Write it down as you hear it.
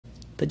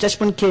The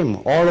judgment came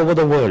all over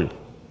the world,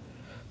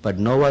 but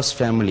Noah's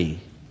family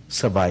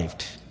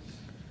survived.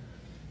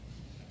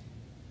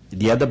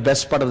 The other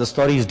best part of the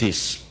story is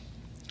this.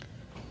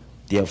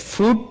 Their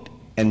food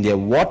and their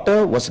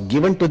water was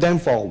given to them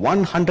for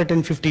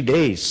 150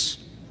 days.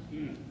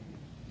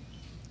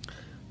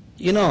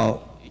 You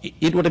know,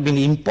 it would have been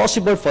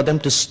impossible for them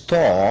to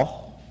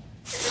store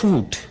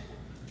food,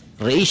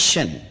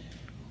 ration,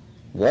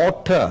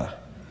 water,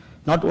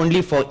 not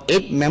only for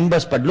 8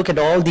 members, but look at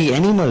all the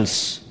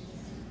animals.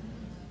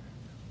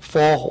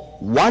 For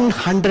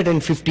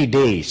 150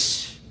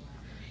 days.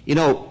 You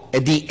know,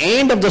 at the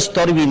end of the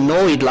story, we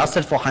know it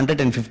lasted for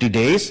 150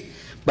 days.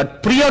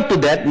 But prior to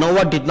that,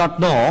 Noah did not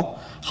know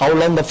how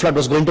long the flood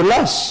was going to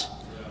last.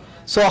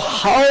 So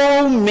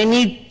how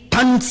many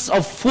tons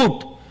of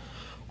food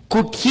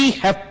could he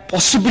have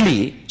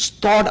possibly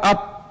stored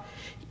up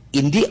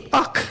in the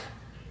ark,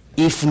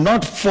 if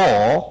not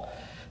for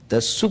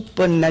the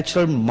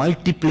supernatural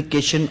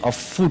multiplication of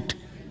food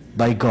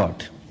by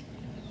God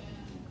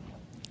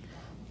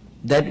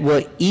that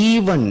were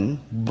even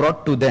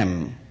brought to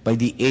them by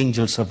the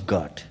angels of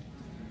God?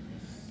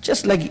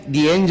 Just like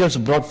the angels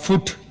brought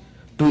food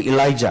to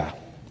Elijah.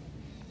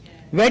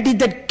 Where did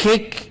that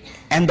cake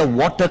and the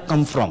water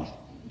come from?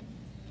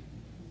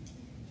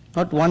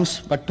 Not once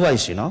but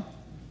twice, you know.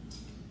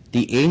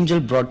 The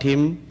angel brought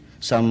him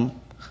some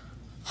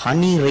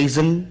honey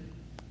raisin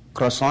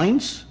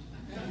croissants,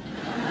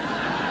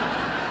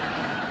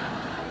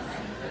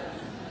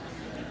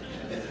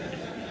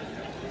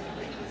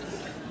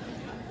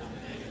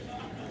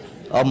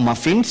 or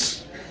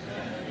muffins,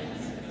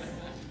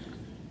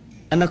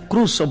 and a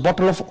cruse, a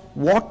bottle of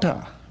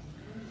water.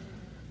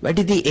 Where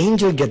did the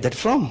angel get that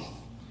from?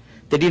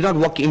 They did not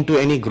walk into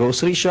any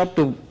grocery shop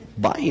to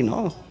buy, you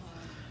know.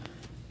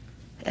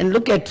 And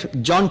look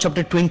at John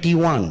chapter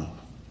 21.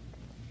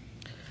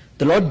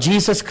 The Lord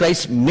Jesus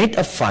Christ made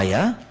a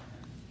fire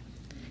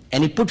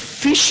and he put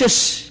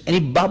fishes and he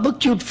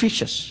barbecued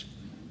fishes.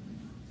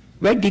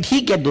 Where did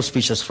he get those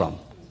fishes from?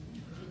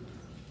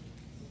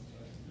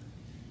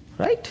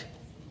 Right?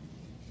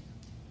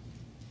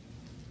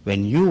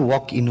 When you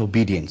walk in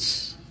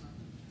obedience,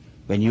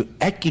 when you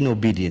act in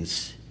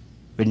obedience,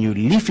 when you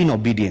live in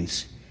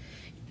obedience,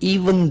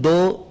 even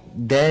though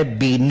there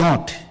be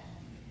not,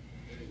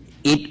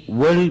 it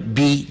will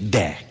be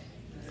there.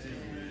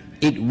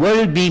 It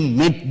will be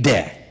made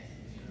there.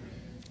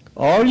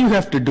 All you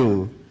have to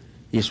do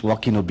is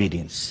walk in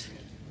obedience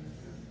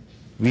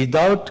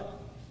without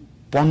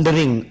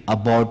pondering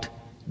about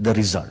the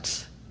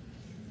results.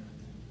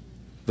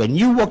 When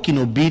you walk in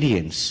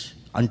obedience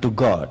unto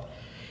God,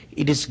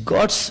 it is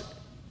God's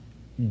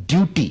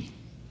duty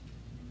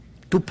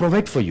to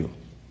provide for you,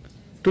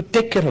 to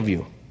take care of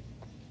you.